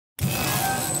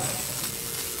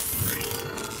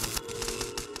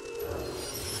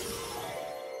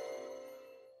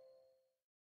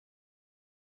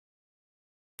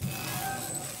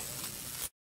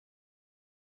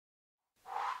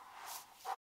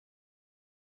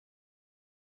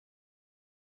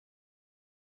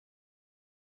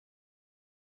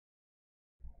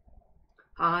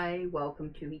Hi,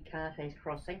 welcome to HeKate's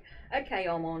Crossing. Okay,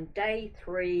 I'm on day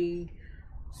 3,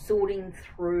 sorting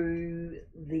through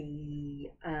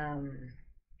the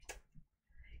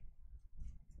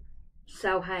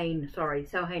Samhain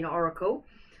Oracle.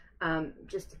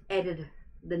 Just added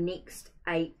the next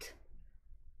 8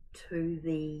 to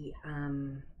the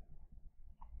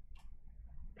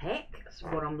pack. That's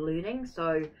what I'm learning.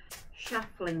 So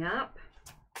shuffling up.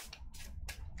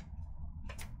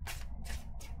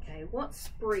 Okay, what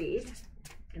spread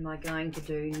am I going to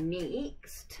do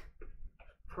next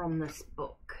from this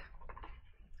book?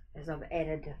 As I've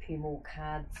added a few more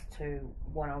cards to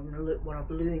what I've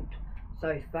learnt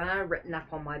so far, written up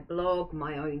on my blog,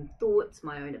 my own thoughts,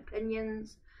 my own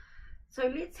opinions. So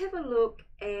let's have a look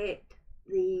at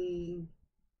the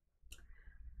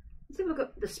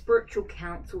spiritual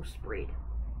counsel spread.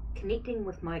 Connecting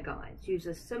with my guides. Use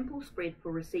a simple spread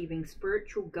for receiving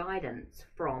spiritual guidance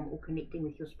from or connecting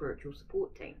with your spiritual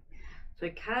support team. So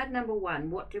card number 1,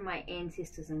 what do my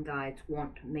ancestors and guides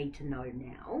want me to know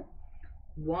now?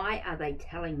 Why are they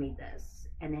telling me this?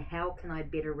 And how can I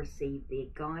better receive their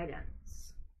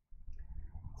guidance?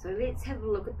 So let's have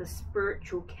a look at the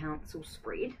spiritual counsel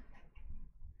spread.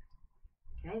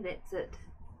 Okay, that's it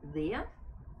there.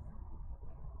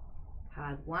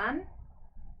 Card 1,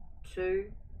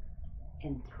 2,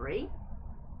 and 3.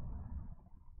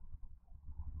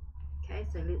 Okay,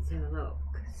 so let's have a look.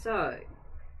 So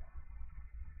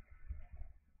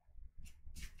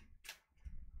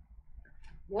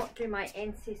what do my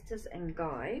ancestors and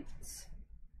guides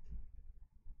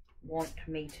want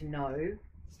me to know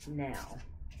now?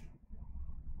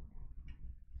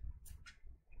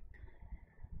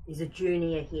 There's a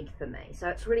journey ahead for me. So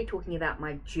it's really talking about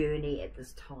my journey at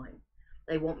this time.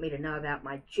 They want me to know about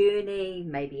my journey.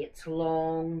 Maybe it's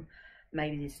long.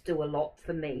 Maybe there's still a lot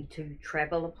for me to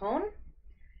travel upon.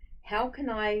 How can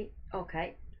I...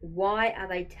 Okay, why are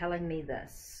they telling me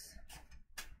this?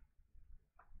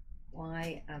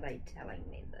 Why are they telling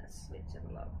me this? Let's have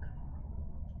a look.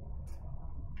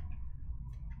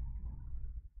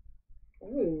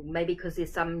 Oh, maybe because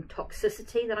there's some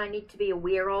toxicity that I need to be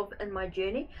aware of in my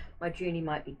journey. My journey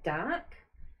might be dark.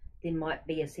 There might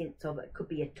be a sense of it could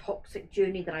be a toxic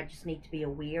journey that I just need to be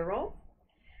aware of.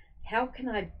 How can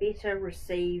I better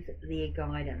receive their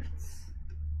guidance?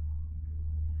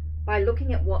 By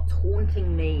looking at what's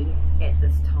haunting me at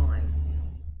this time.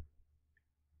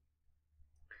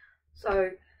 So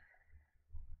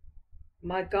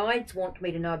my guides want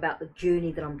me to know about the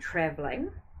journey that I'm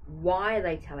traveling. Why are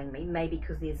they telling me? Maybe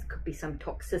because there could be some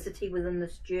toxicity within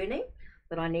this journey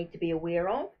that I need to be aware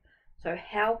of. So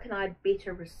how can I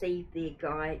better receive their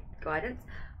guidance?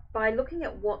 By looking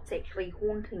at what's actually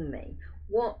haunting me.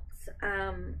 What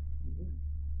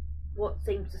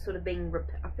seems to sort of being,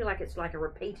 I feel like it's like a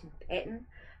repeated pattern.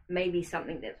 Maybe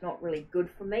something that's not really good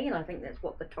for me, and I think that's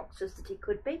what the toxicity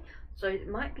could be. So it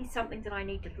might be something that I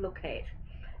need to look at.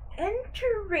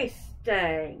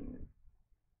 Interesting.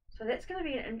 So that's going to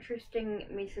be an interesting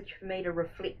message for me to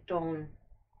reflect on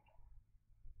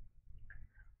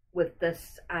with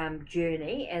this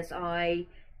journey as I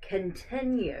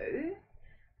continue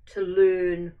to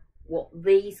learn what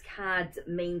these cards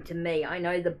mean to me. I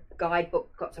know the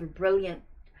guidebook got some brilliant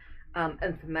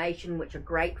information, which are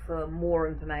great for more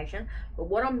information, but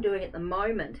what I'm doing at the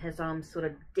moment as I'm sort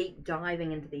of deep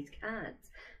diving into these cards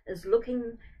is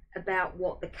looking about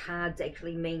what the cards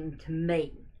actually mean to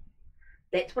me.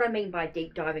 That's what I mean by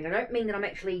deep diving. I don't mean that I'm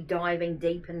actually diving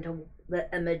deep into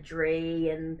the imagery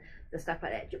and the stuff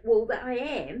like that. Well, that I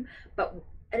am, but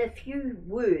in a few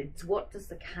words, what does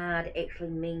the card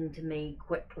actually mean to me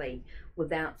quickly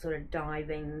without sort of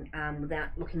diving,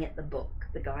 without looking at the book,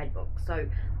 the guidebook. So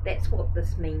that's what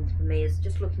this means for me, is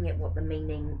just looking at what the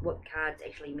meaning, what cards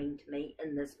actually mean to me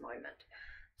in this moment.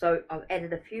 So I've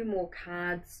added a few more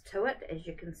cards to it, as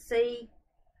you can see.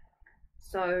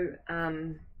 So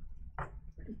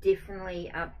definitely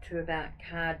up to about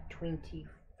card 25,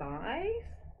 I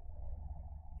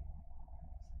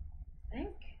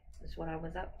think is what I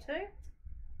was up to.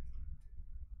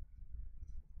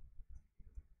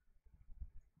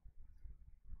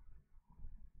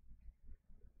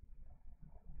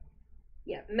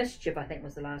 Yeah, mischief I think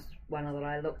was the last one that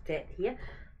I looked at here.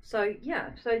 So yeah,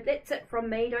 so that's it from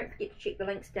me. Don't forget to check the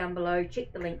links down below,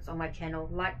 check the links on my channel,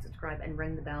 like, subscribe and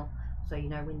ring the bell so you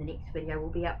know when the next video will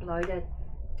be uploaded.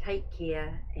 Take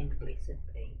care and blessed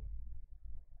be.